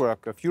solid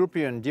network of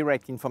European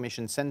Direct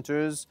Information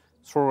Centers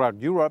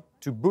throughout Europe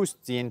to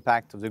boost the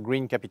impact of the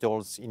Green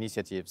Capitals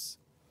initiatives.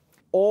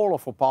 All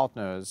of our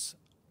partners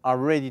are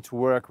ready to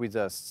work with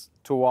us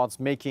towards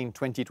making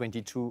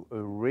 2022 a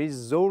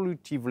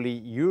resolutively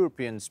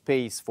European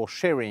space for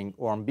sharing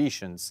our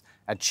ambitions,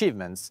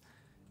 achievements,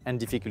 and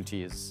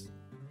difficulties.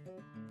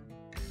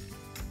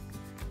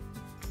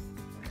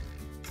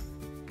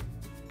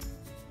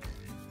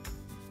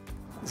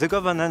 The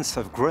governance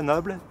of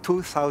Grenoble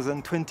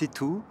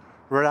 2022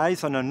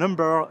 relies on a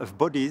number of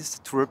bodies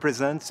to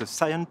represent the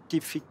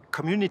scientific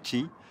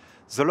community,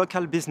 the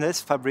local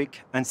business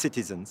fabric, and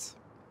citizens.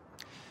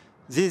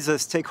 These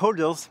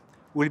stakeholders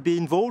will be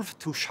involved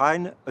to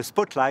shine a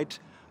spotlight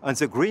on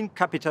the Green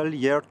Capital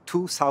Year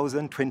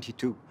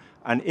 2022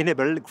 and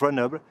enable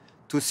Grenoble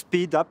to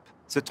speed up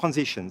the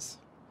transitions.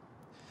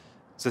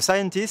 The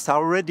scientists are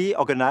already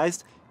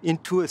organized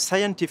into a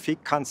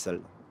scientific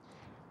council.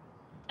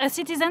 A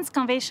citizens'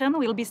 convention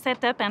will be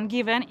set up and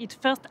given its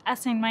first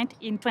assignment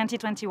in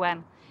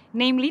 2021,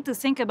 namely to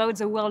think about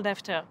the world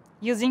after,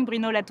 using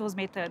Bruno Latour's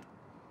method.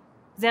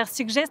 Their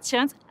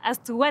suggestions as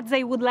to what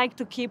they would like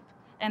to keep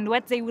and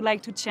what they would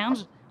like to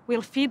change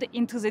will feed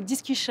into the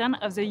discussion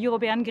of the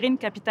European Green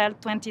Capital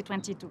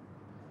 2022.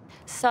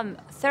 Some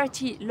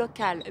 30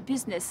 local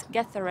business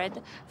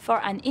gathered for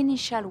an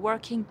initial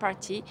working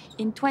party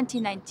in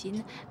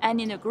 2019, and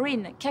in a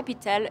Green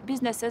Capital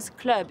Businesses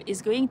Club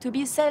is going to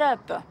be set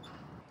up.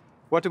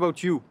 What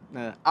about you?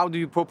 How do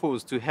you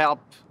propose to help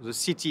the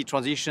city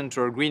transition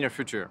to a greener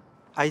future?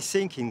 I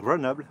think in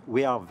Grenoble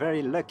we are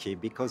very lucky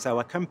because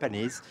our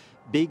companies,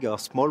 big or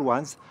small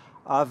ones,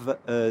 have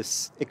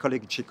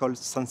ecological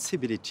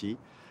sensibility,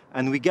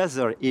 and we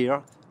gather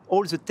here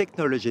all the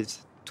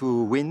technologies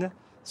to win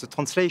the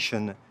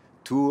translation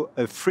to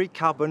a free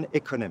carbon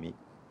economy.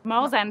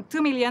 More than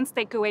 2 million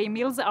takeaway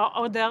meals are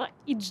ordered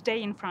each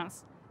day in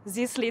France.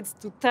 This leads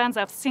to tons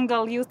of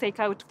single-use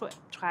takeout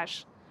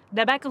trash.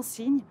 La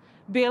Consigne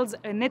builds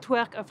a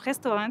network of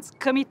restaurants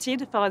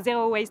committed for a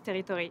zero-waste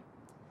territory.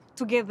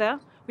 Together,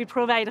 we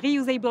provide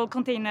reusable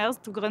containers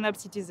to Grenoble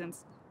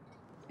citizens.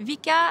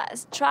 EGCA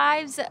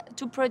strives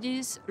to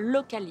produce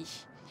locally.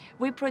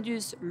 We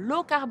produce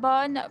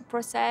low-carbon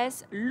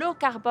process,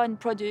 low-carbon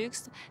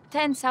products,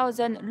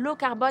 10,000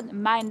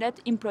 low-carbon minded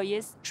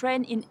employees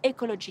trained in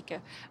ecologique.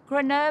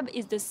 Grenoble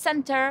is the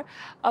center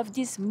of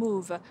this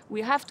move.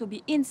 We have to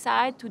be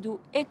inside to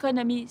do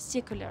economy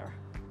circular.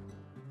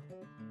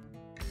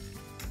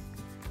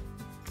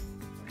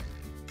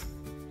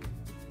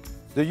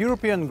 The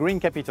European Green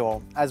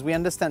Capital, as we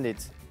understand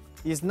it,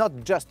 is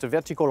not just a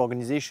vertical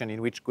organization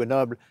in which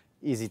Grenoble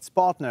is its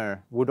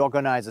partner, would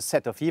organize a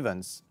set of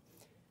events.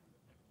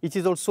 It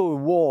is also a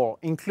whole,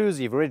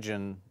 inclusive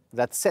region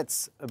that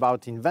sets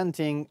about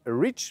inventing a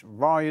rich,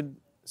 varied,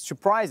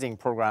 surprising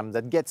program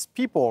that gets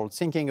people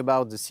thinking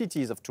about the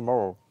cities of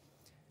tomorrow.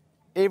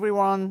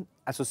 Everyone,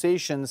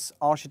 associations,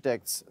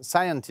 architects,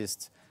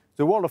 scientists,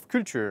 the world of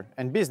culture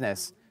and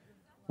business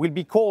will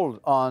be called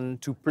on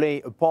to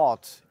play a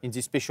part in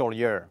this special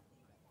year.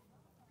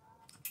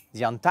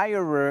 The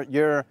entire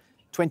year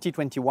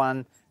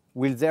 2021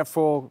 will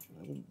therefore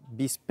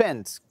be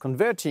spent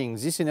converting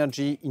this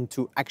energy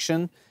into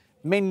action,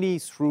 mainly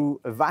through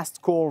a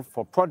vast call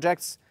for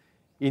projects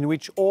in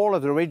which all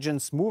of the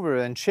region's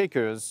movers and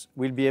shakers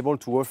will be able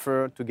to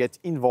offer to get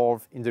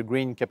involved in the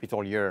Green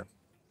Capital Year.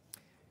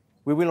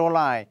 We will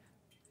rely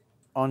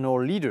on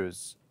our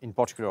leaders in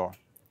particular.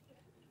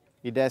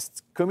 It has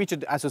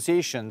committed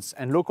associations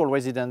and local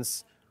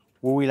residents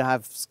who will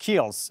have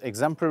skills,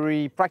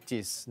 exemplary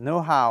practice,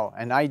 know-how,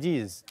 and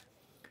ideas.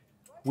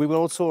 We will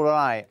also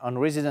rely on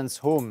residents'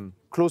 home,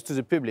 close to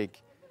the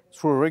public,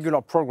 through a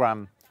regular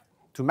program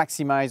to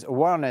maximize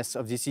awareness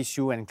of this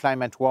issue and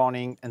climate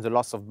warning and the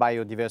loss of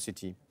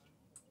biodiversity.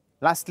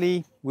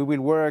 Lastly, we will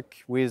work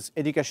with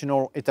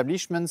educational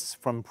establishments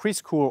from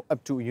preschool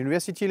up to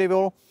university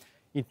level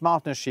in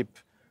partnership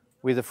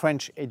with the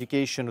French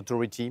Education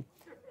Authority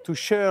to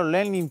share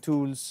learning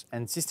tools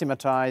and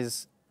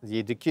systematize the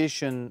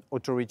education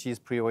authorities'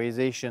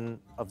 prioritization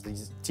of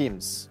these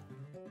teams.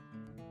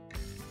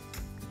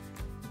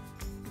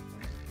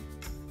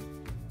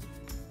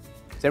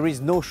 There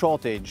is no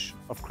shortage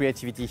of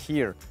creativity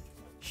here.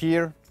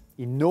 Here,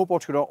 in no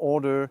particular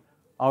order,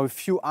 are a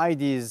few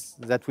ideas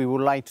that we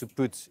would like to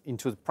put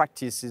into the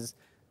practices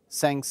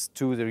thanks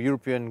to the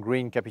European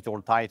Green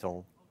Capital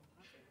title.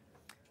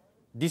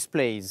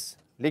 Displays,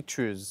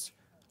 lectures,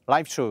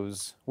 live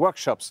shows,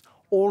 workshops,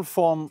 all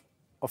forms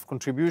of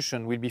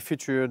contribution will be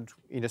featured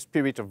in a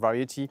spirit of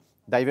variety,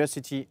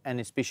 diversity, and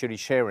especially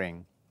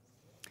sharing.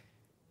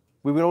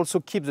 We will also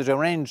keep the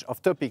range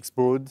of topics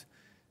broad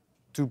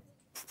to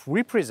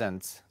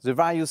represent the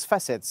various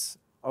facets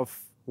of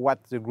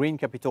what the green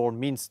capital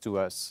means to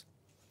us.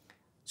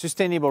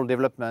 Sustainable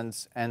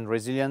development and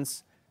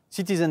resilience,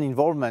 citizen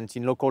involvement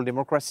in local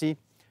democracy,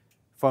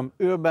 from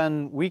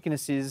urban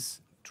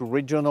weaknesses to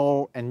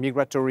regional and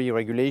migratory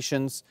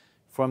regulations,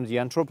 from the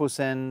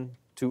Anthropocene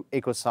to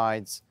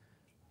ecocides,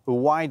 a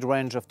wide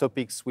range of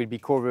topics will be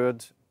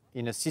covered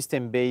in a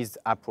system-based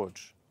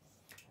approach.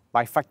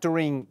 By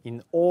factoring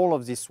in all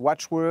of these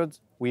watchwords,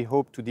 we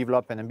hope to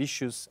develop an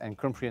ambitious and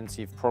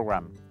comprehensive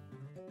program.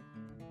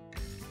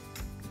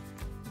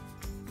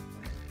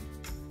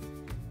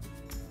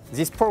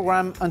 This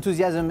program,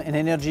 enthusiasm and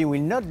energy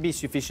will not be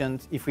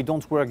sufficient if we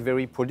don't work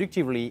very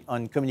productively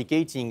on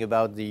communicating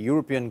about the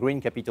European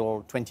Green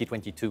Capital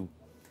 2022.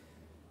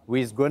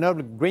 With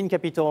Grenoble Green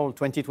Capital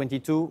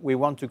 2022, we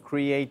want to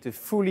create a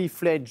fully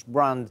fledged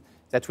brand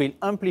that will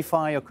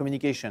amplify our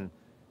communication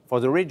for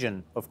the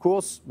region, of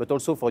course, but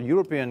also for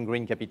European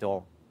Green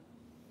Capital.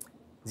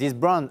 This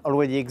brand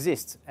already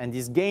exists and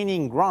is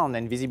gaining ground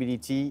and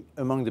visibility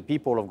among the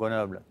people of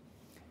Grenoble.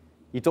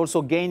 It's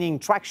also gaining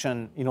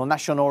traction in our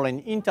national and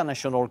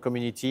international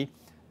community,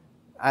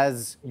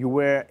 as you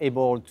were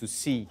able to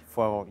see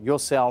for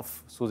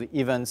yourself through the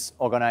events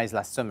organized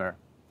last summer.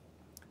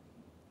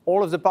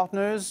 All of the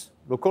partners,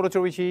 local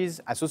authorities,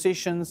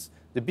 associations,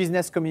 the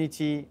business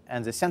community,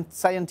 and the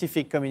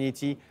scientific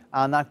community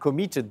are now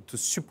committed to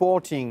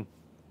supporting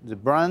the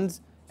brand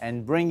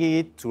and bringing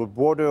it to a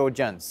broader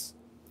audience.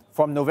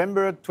 From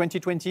November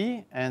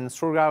 2020 and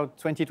throughout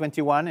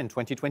 2021 and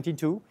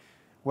 2022,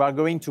 we are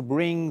going to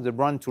bring the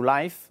brand to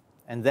life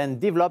and then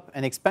develop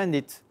and expand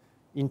it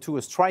into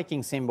a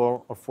striking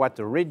symbol of what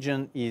a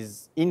region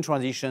is in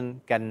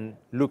transition can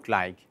look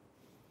like.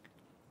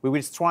 We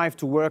will strive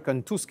to work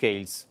on two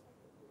scales.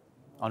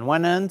 On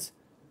one hand,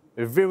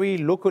 a very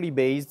locally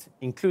based,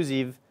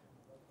 inclusive,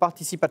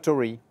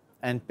 participatory,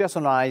 and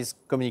personalized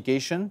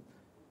communication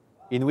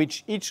in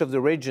which each of the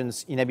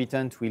region's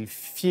inhabitants will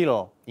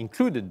feel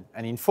included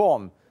and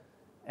informed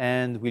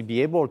and will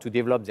be able to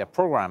develop their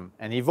program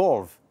and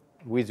evolve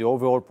with the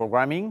overall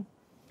programming.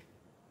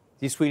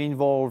 This will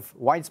involve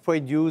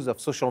widespread use of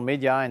social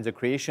media and the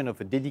creation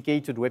of a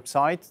dedicated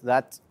website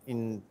that,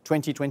 in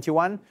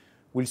 2021,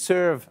 will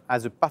serve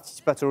as a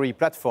participatory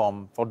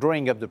platform for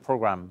drawing up the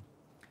program.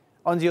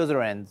 On the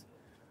other hand,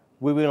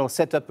 we will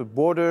set up a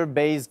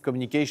border-based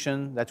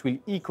communication that will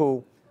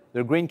echo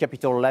the Green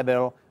Capital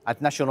label at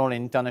national and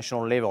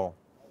international level.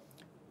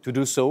 To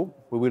do so,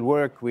 we will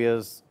work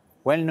with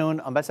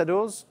well-known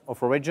ambassadors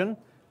of our region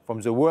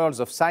from the worlds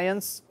of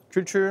science,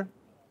 culture,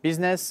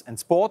 business, and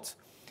sport.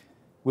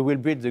 We will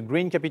build the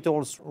Green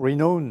Capital's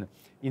renown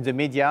in the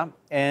media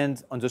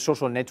and on the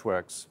social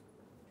networks.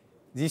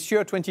 This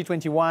year,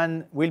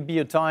 2021, will be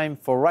a time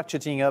for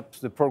ratcheting up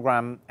the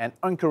program and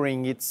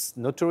anchoring its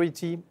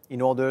notoriety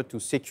in order to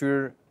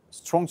secure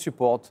strong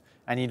support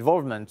and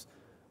involvement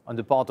on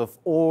the part of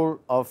all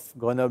of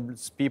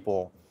Grenoble's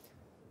people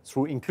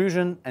through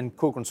inclusion and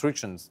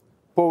co-constructions,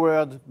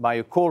 powered by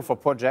a call for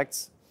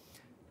projects.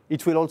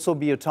 It will also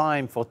be a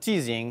time for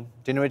teasing,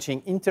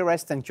 generating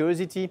interest and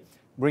curiosity,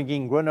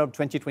 bringing Grenoble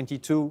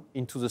 2022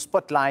 into the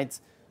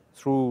spotlight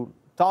through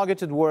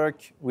targeted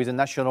work with the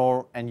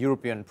national and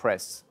European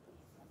press.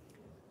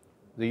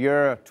 The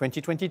year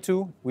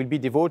 2022 will be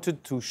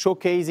devoted to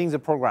showcasing the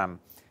program,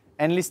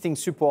 enlisting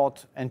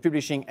support, and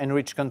publishing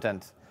enriched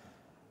content.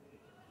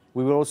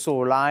 We will also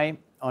rely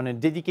on a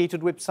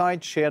dedicated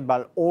website shared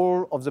by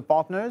all of the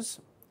partners,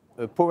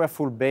 a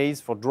powerful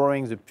base for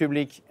drawing the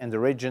public and the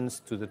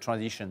regions to the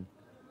transition.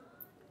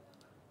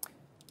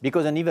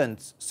 Because an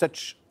event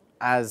such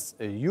as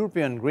a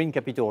European Green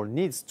Capital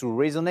needs to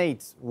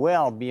resonate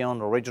well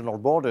beyond our regional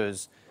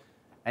borders,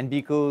 and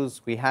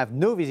because we have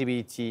no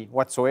visibility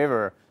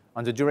whatsoever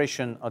on the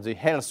duration of the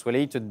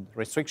health-related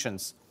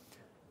restrictions,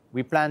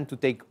 we plan to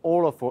take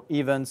all of our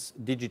events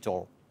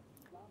digital.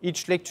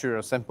 Each lecture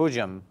or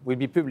symposium will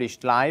be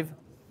published live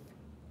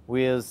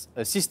with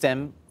a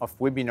system of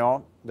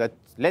webinar that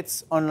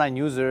lets online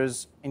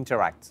users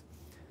interact.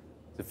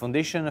 The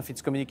foundation of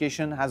its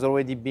communication has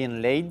already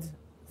been laid.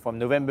 From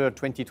November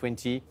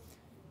 2020,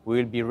 we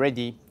will be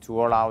ready to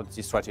roll out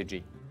this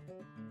strategy.